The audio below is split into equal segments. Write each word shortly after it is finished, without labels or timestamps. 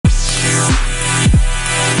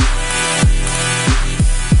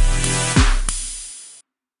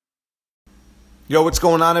Yo, what's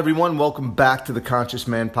going on, everyone? Welcome back to the Conscious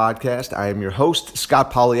Man Podcast. I am your host,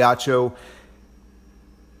 Scott Pagliaccio.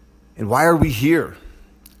 And why are we here?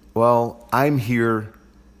 Well, I'm here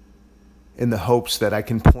in the hopes that I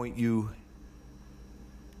can point you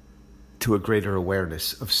to a greater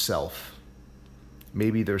awareness of self.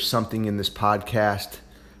 Maybe there's something in this podcast,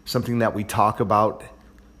 something that we talk about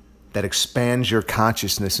that expands your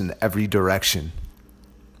consciousness in every direction.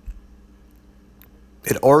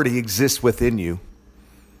 It already exists within you.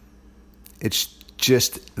 It's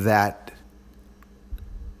just that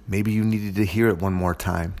maybe you needed to hear it one more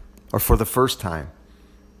time or for the first time,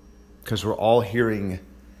 because we're all hearing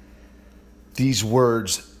these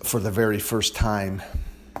words for the very first time.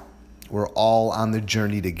 We're all on the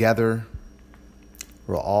journey together.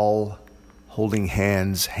 We're all holding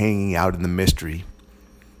hands, hanging out in the mystery.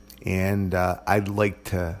 And I'd like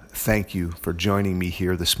to thank you for joining me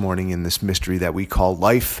here this morning in this mystery that we call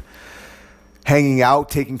life. Hanging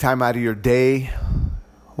out, taking time out of your day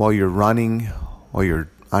while you're running, while you're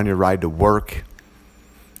on your ride to work,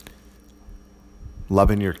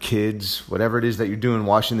 loving your kids, whatever it is that you're doing,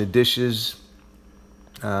 washing the dishes,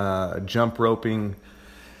 jump roping,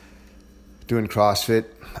 doing CrossFit.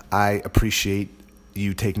 I appreciate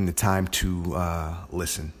you taking the time to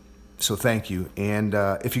listen. So thank you. And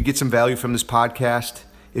if you get some value from this podcast,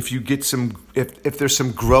 if there's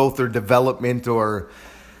some growth or development or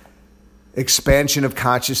expansion of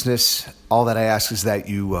consciousness, all that I ask is that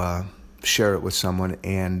you share it with someone,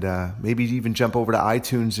 and maybe even jump over to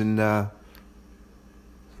iTunes and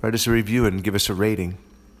write us a review and give us a rating.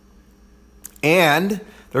 And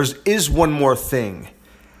there is one more thing.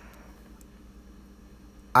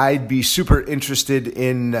 I'd be super interested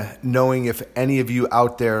in knowing if any of you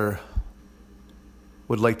out there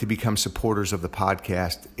would like to become supporters of the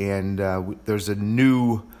podcast. And there's a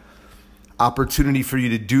new opportunity for you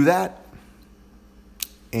to do that.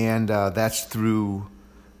 And that's through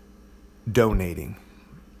donating.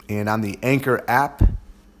 And on the Anchor app,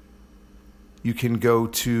 you can go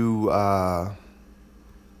to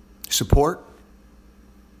support,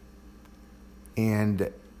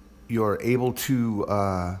 and you're able to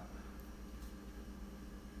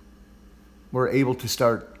we're able to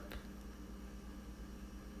start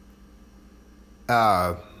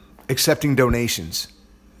accepting donations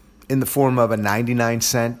in the form of a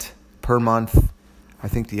 99-cent per month. I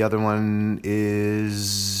think the other one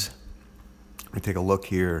is, let me take a look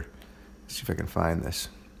here, see if I can find this.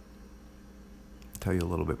 I'll tell you a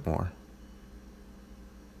little bit more.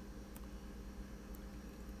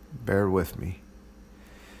 Bear with me.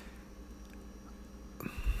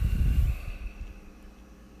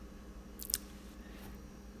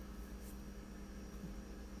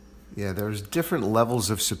 Yeah, there's different levels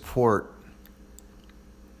of support.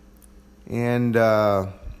 And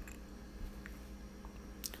for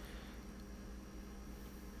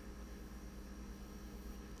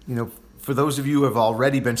those of you who have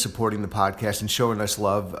already been supporting the podcast and showing us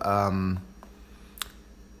love,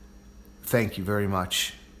 thank you very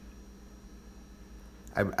much.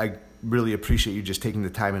 I really appreciate you just taking the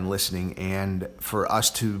time and listening, and for us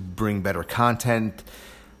to bring better content,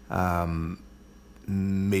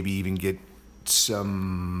 maybe even get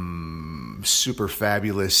some super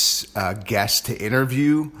fabulous guests to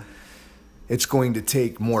interview. It's going to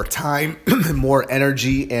take more time, more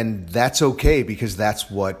energy, and that's okay, because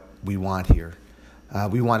that's what we want here.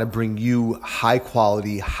 We want to bring you high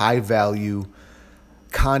quality, high value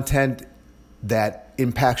content that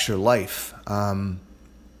impacts your life.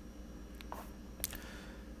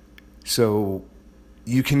 So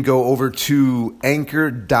you can go over to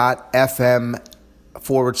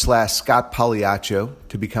anchor.fm/Scott Pagliaccio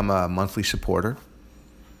to become a monthly supporter.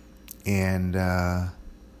 And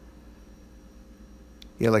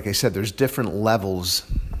like I said, there's different levels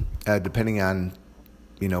depending on,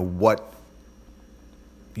 what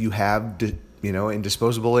you have, in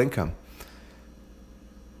disposable income.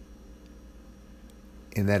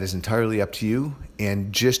 And that is entirely up to you.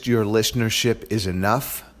 And just your listenership is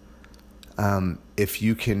enough. If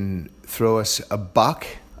you can throw us $1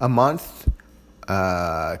 a month,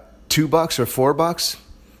 $2 or $4,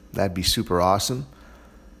 that'd be super awesome.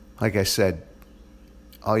 Like I said,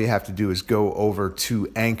 all you have to do is go over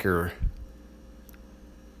to Anchor.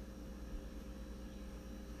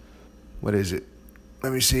 What is it?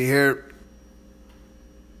 Let me see here.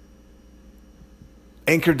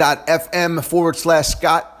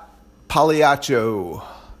 Anchor.fm/Scott Pagliaccio.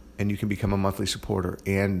 And you can become a monthly supporter.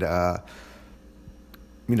 And,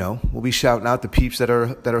 we'll be shouting out the peeps that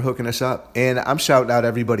are hooking us up. And I'm shouting out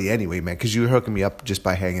everybody anyway, man, because you're hooking me up just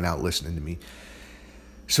by hanging out, listening to me.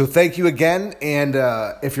 So thank you again. And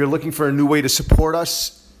if you're looking for a new way to support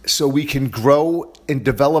us so we can grow and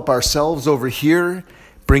develop ourselves over here,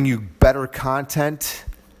 bring you better content,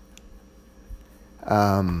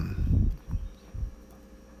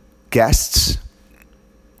 guests,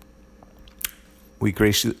 we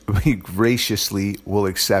graciously will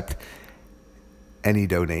accept any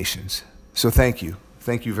donations. So thank you.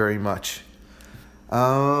 Thank you very much.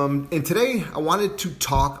 And today I wanted to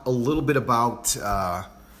talk a little bit about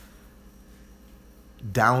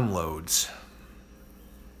downloads.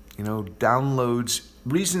 Downloads,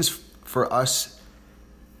 reasons for us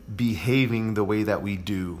behaving the way that we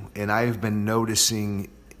do. And I've been noticing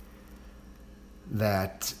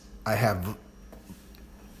that I have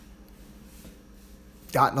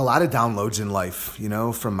gotten a lot of downloads in life,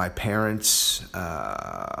 from my parents,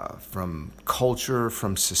 from culture,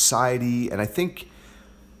 from society. And I think,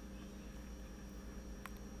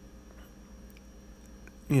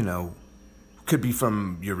 could be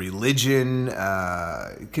from your religion,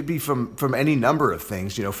 it could be from any number of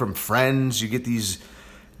things, from friends. You get these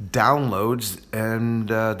downloads and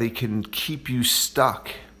they can keep you stuck.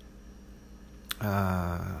 They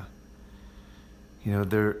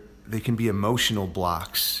can be emotional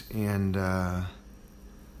blocks. And I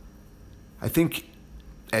think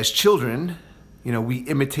as children, we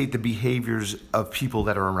imitate the behaviors of people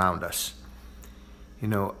that are around us.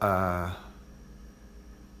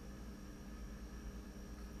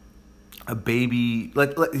 A baby,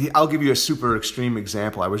 I'll give you a super extreme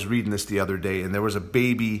example. I was reading this the other day, and there was a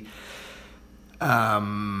baby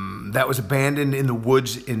that was abandoned in the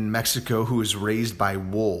woods in Mexico who was raised by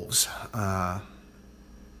wolves.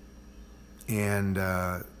 And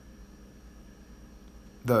the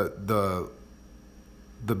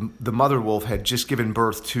mother wolf had just given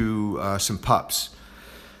birth to some pups.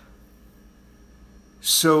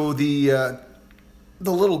 So the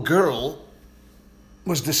little girl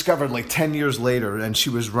was discovered 10 years later, and she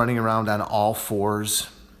was running around on all fours,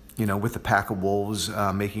 with a pack of wolves,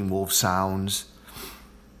 making wolf sounds.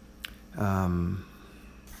 And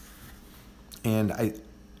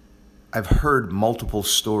I've heard multiple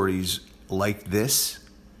stories like this,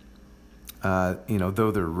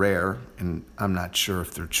 though they're rare, and I'm not sure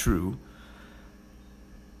if they're true.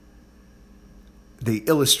 They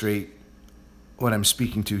illustrate what I'm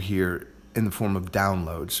speaking to here in the form of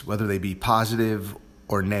downloads, whether they be positive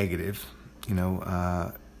or negative.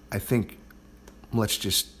 I think let's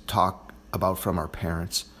just talk about from our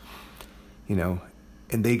parents, and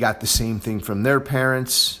they got the same thing from their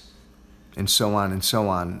parents, and so on and so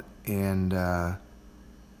on. And,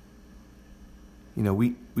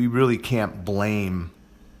 we really can't blame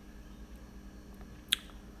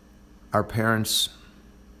our parents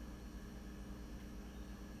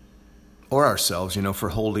or ourselves, for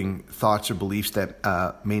holding thoughts or beliefs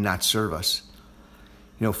that may not serve us.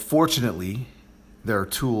 Fortunately, there are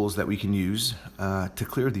tools that we can use to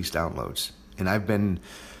clear these downloads. And I've been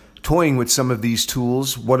toying with some of these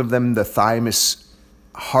tools. One of them, the thymus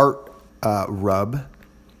heart rub,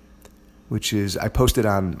 which is, I posted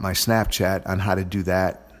on my Snapchat on how to do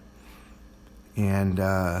that. And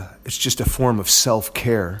it's just a form of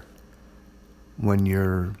self-care when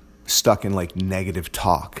you're stuck in negative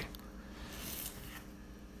talk.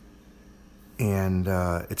 And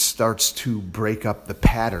it starts to break up the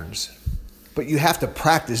patterns. But you have to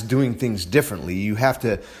practice doing things differently. You have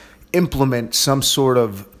to implement some sort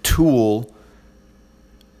of tool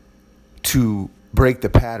to break the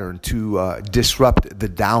pattern, to disrupt the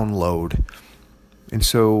download. And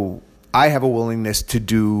so I have a willingness to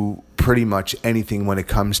do pretty much anything when it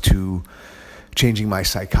comes to changing my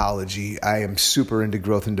psychology. I am super into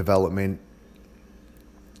growth and development,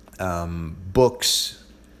 books,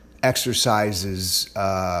 exercises.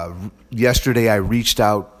 Yesterday I reached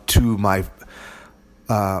out to my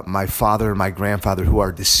father and my grandfather who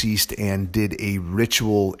are deceased and did a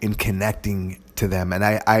ritual in connecting to them. And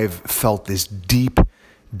I've felt this deep,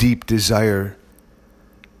 deep desire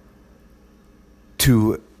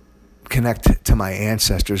to connect to my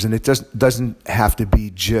ancestors. And it doesn't have to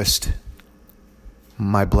be just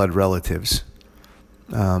my blood relatives.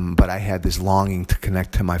 But I had this longing to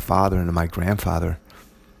connect to my father and to my grandfather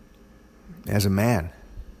as a man,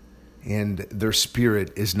 and their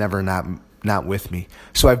spirit is never not with me.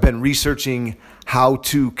 So I've been researching how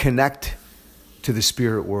to connect to the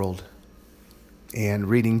spirit world and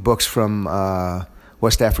reading books from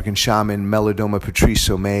West African shaman Melodoma Patrice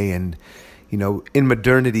Somé. And in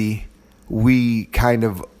modernity, we kind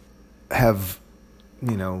of have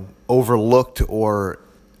overlooked or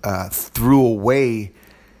threw away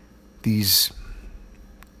these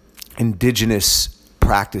indigenous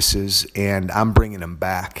practices, and I'm bringing them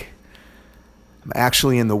back. I'm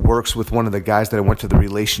actually in the works with one of the guys that I went to the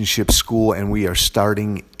relationship school, and we are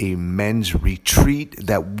starting a men's retreat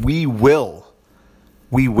that we will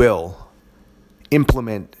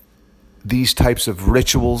implement these types of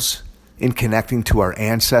rituals in connecting to our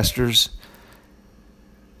ancestors,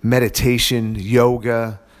 meditation,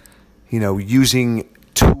 yoga, using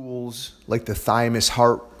tools like the thymus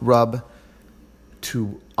heart rub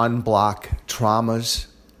to unblock traumas.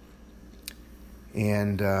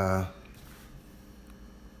 And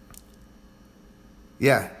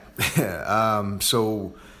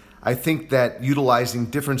so I think that utilizing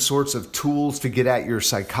different sorts of tools to get at your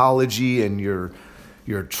psychology and your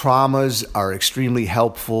traumas are extremely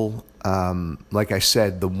helpful. Like I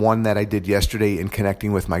said, the one that I did yesterday in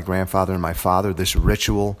connecting with my grandfather and my father, this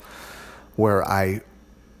ritual where I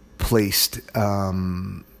placed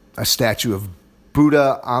a statue of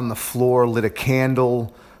Buddha on the floor, lit a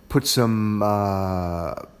candle, put some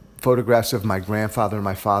photographs of my grandfather and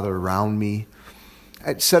my father around me.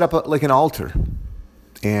 I set up like an altar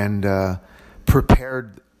and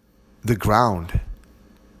prepared the ground,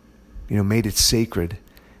 made it sacred.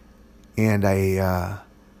 And I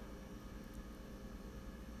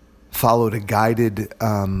followed a guided,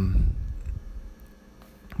 kind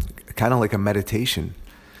of like a meditation,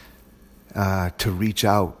 to reach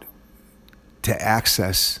out, to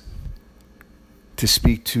access, to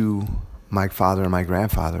speak to my father and my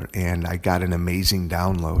grandfather. And I got an amazing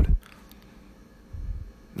download.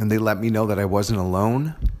 And they let me know that I wasn't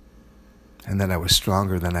alone and that I was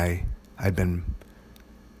stronger than I'd been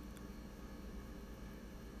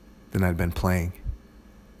playing.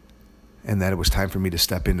 And that it was time for me to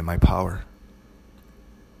step into my power,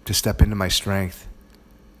 to step into my strength,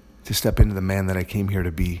 to step into the man that I came here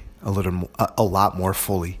to be a lot more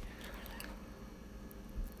fully.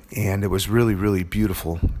 And it was really, really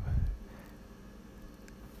beautiful.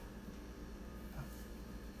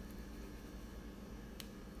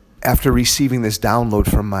 After receiving this download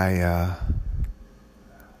from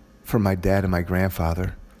my dad and my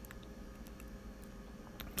grandfather,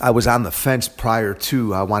 I was on the fence prior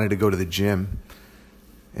to. I wanted to go to the gym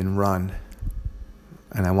and run,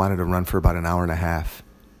 and I wanted to run for about an hour and a half,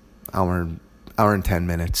 hour and 10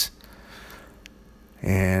 minutes.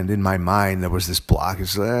 And in my mind, there was this block.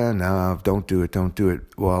 It's no, don't do it.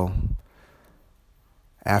 Well,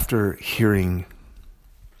 after hearing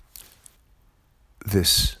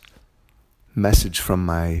this message from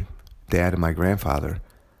my dad and my grandfather,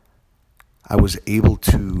 I was able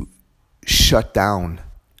to shut down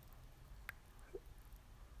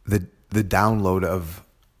the download of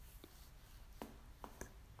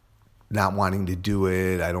not wanting to do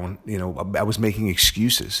it. I was making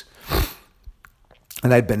excuses.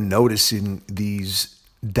 And I'd been noticing these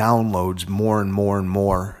downloads more and more and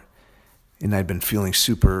more. And I'd been feeling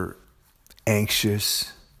super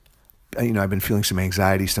anxious. I've been feeling some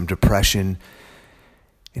anxiety, some depression.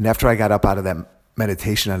 And after I got up out of that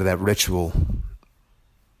meditation, out of that ritual,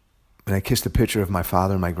 and I kissed a picture of my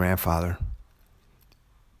father and my grandfather,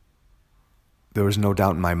 there was no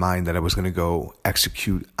doubt in my mind that I was going to go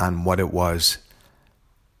execute on what it was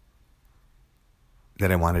that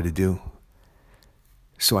I wanted to do.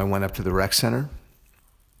 So I went up to the rec center,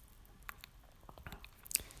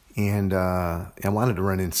 and I wanted to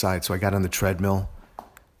run inside. So I got on the treadmill,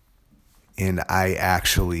 and I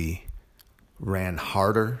actually ran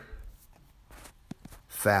harder,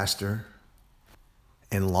 faster,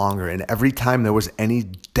 and longer. And every time there was any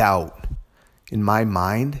doubt in my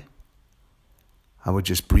mind, I would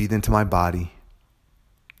just breathe into my body,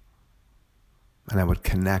 and I would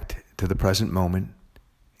connect to the present moment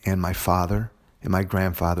and my father and my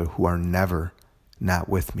grandfather, who are never not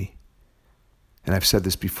with me. And I've said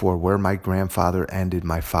this before, where my grandfather ended,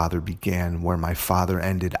 my father began. Where my father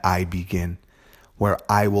ended, I begin. Where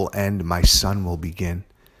I will end, my son will begin.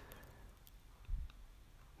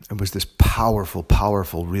 It was this powerful,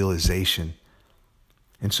 powerful realization.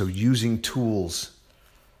 And so using tools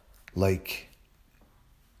like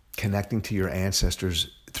connecting to your ancestors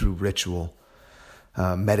through ritual,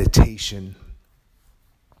 meditation,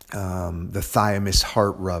 the thymus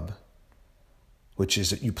heart rub, which is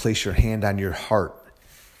that you place your hand on your heart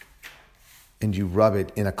and you rub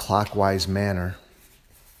it in a clockwise manner.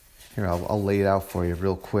 Here, I'll lay it out for you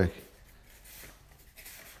real quick.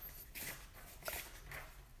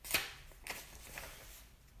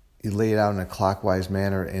 You lay it out in a clockwise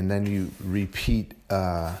manner, and then you repeat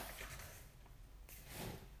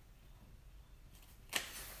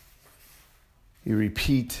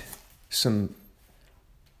some.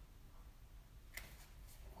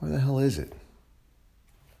 Where the hell is it?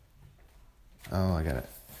 Oh, I got it.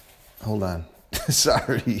 Hold on.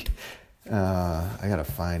 Sorry. I got to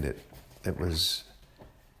find it. I've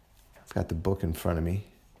got the book in front of me.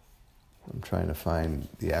 I'm trying to find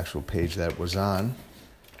the actual page that it was on.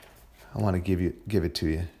 I want to give it to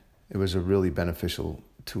you. It was a really beneficial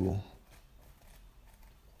tool.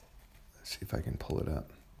 Let's see if I can pull it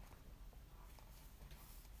up.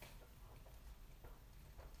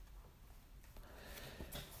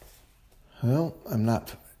 Well, I'm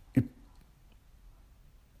not.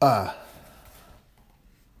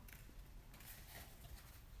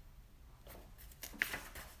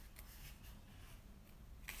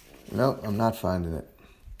 No, I'm not finding it.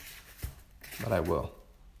 But I will.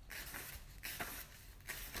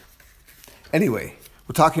 Anyway,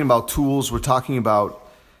 we're talking about tools. We're talking about...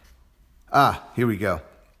 here we go.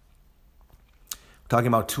 We're talking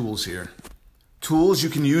about tools here. Tools you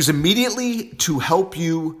can use immediately to help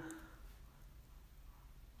you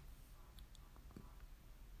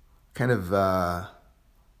kind of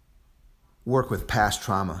work with past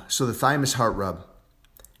trauma. So the thymus heart rub.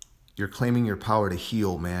 You're claiming your power to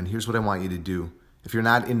heal, man. Here's what I want you to do. If you're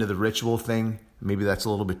not into the ritual thing, maybe that's a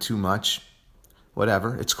little bit too much.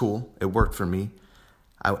 Whatever, it's cool. It worked for me.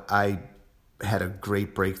 I had a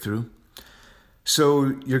great breakthrough.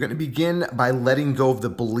 So you're going to begin by letting go of the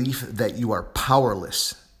belief that you are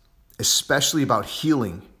powerless, especially about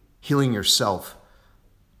healing yourself.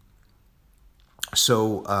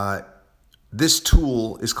 So this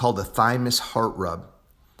tool is called the thymus heart rub.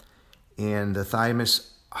 And the thymus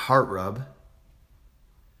heart rub,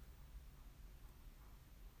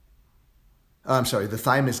 the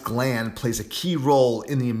thymus gland plays a key role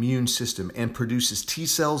in the immune system and produces T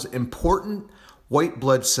cells, important white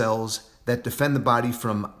blood cells that defend the body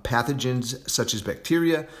from pathogens such as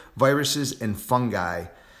bacteria, viruses, and fungi.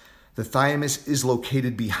 The thymus is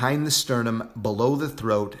located behind the sternum, below the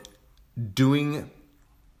throat, below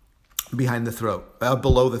the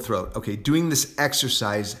throat. Okay, doing this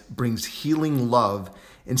exercise brings healing love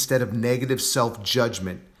instead of negative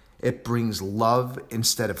self-judgment. It brings love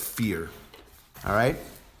instead of fear. All right?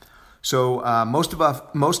 So most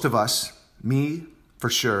of us, me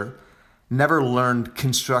for sure, never learned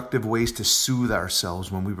constructive ways to soothe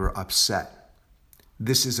ourselves when we were upset.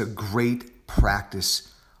 This is a great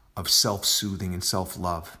practice of self-soothing and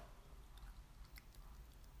self-love.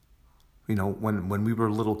 You know, when we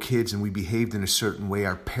were little kids and we behaved in a certain way,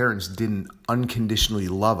 our parents didn't unconditionally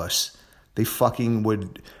love us. They fucking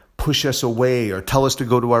would push us away or tell us to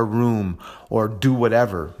go to our room or do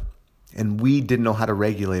whatever. And we didn't know how to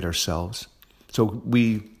regulate ourselves. So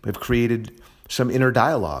we have created some inner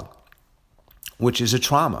dialogue, which is a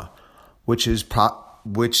trauma, which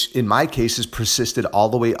in my case has persisted all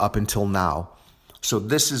the way up until now. So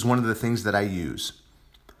this is one of the things that I use,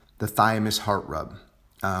 the thymus heart rub.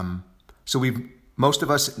 So most of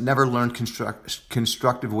us never learned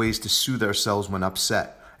constructive ways to soothe ourselves when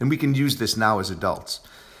upset. And we can use this now as adults.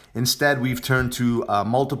 Instead, we've turned to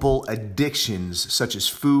multiple addictions such as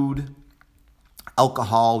food,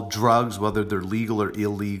 alcohol, drugs, whether they're legal or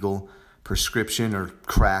illegal, prescription or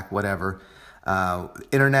crack, whatever,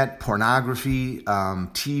 internet, pornography,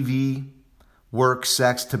 TV, work,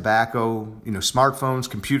 sex, tobacco, smartphones,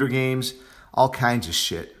 computer games, all kinds of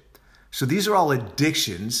shit. So these are all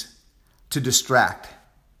addictions to distract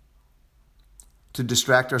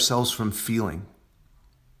ourselves from feeling.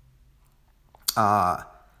 All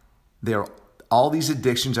these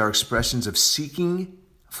addictions are expressions of seeking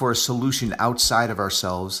for a solution outside of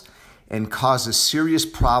ourselves and causes serious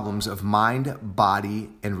problems of mind, body,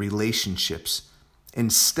 and relationships.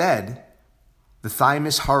 Instead, the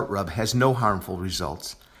thymus heart rub has no harmful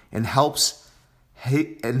results and helps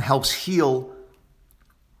heal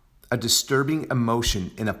a disturbing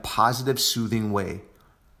emotion in a positive, soothing way.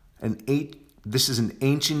 This is an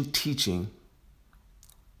ancient teaching.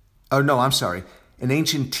 An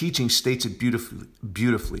ancient teaching states it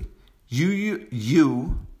beautifully.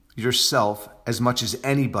 You yourself, as much as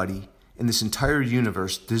anybody in this entire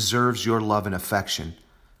universe, deserves your love and affection.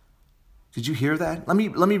 Did you hear that? Let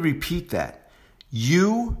me repeat that.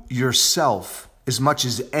 You yourself, as much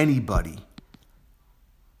as anybody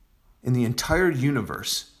in the entire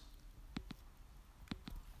universe,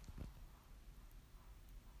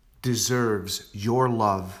 deserves your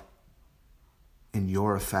love and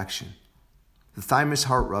your affection. The thymus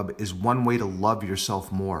heart rub is one way to love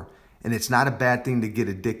yourself more, and it's not a bad thing to get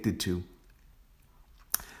addicted to.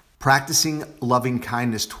 Practicing loving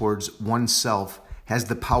kindness towards oneself has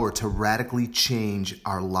the power to radically change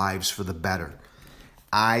our lives for the better.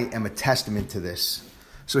 I am a testament to this.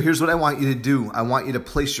 So here's what I want you to do. I want you to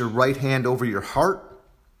place your right hand over your heart,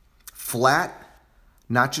 flat,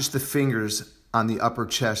 not just the fingers on the upper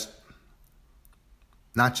chest,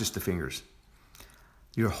 not just the fingers,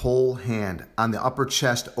 your whole hand on the upper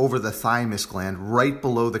chest over the thymus gland, right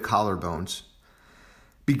below the collarbones.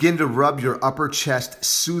 Begin to rub your upper chest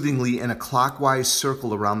soothingly in a clockwise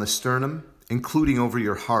circle around the sternum, including over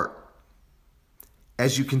your heart.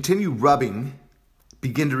 As you continue rubbing,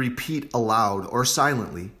 begin to repeat aloud or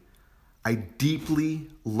silently, I deeply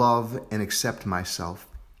love and accept myself,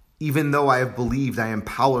 even though I have believed I am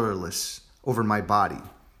powerless over my body.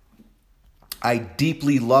 I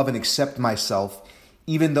deeply love and accept myself,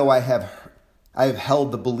 even though I have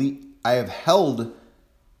held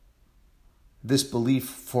this belief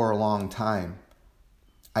for a long time.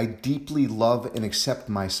 I deeply love and accept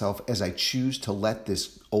myself as I choose to let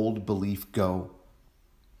this old belief go.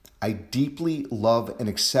 I deeply love and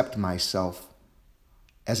accept myself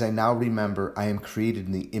as I now remember I am created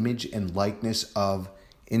in the image and likeness of,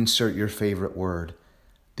 insert your favorite word,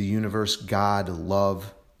 the universe, God,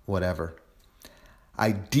 love, whatever.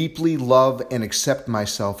 I deeply love and accept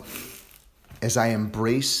myself as I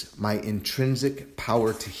embrace my intrinsic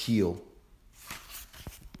power to heal.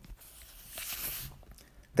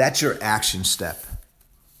 That's your action step,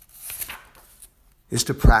 is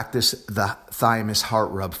to practice the thymus heart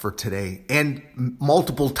rub for today and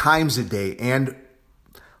multiple times a day. And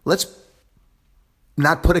let's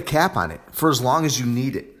not put a cap on it for as long as you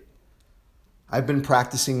need it. I've been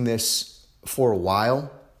practicing this for a while,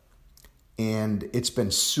 and it's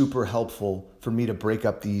been super helpful for me to break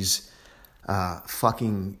up these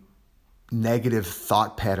fucking negative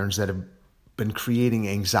thought patterns that have been creating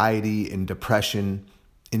anxiety and depression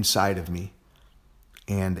inside of me.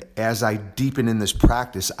 And as I deepen in this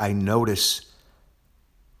practice, I notice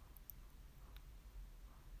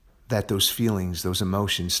that those feelings, those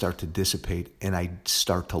emotions start to dissipate, and I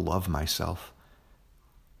start to love myself.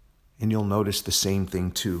 And you'll notice the same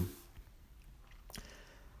thing too.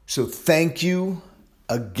 So thank you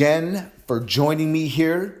again for joining me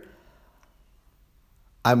here.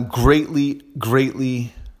 I'm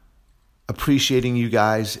greatly appreciating you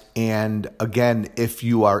guys. And again, if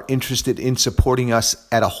you are interested in supporting us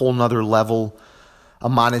at a whole nother level, a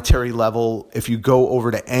monetary level, if you go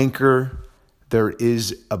over to Anchor, there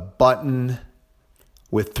is a button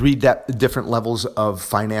with 3 different levels of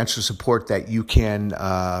financial support that you can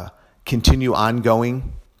continue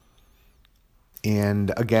ongoing.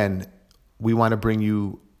 And again, we want to bring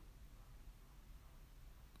you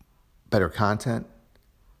better content,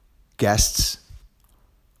 guests,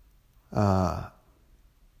 and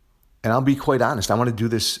I'll be quite honest, I want to do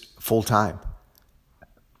this full time.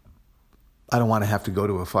 I don't want to have to go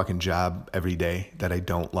to a fucking job every day that I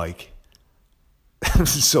don't like.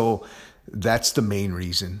 So that's the main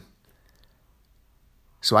reason.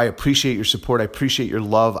 So I appreciate your support. I appreciate your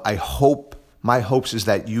love. My hopes is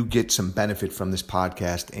that you get some benefit from this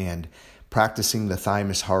podcast, and practicing the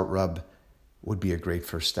thymus heart rub would be a great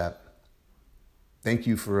first step. Thank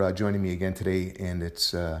you for joining me again today, and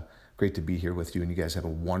it's great to be here with you, and you guys have a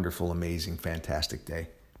wonderful, amazing, fantastic day.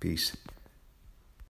 Peace.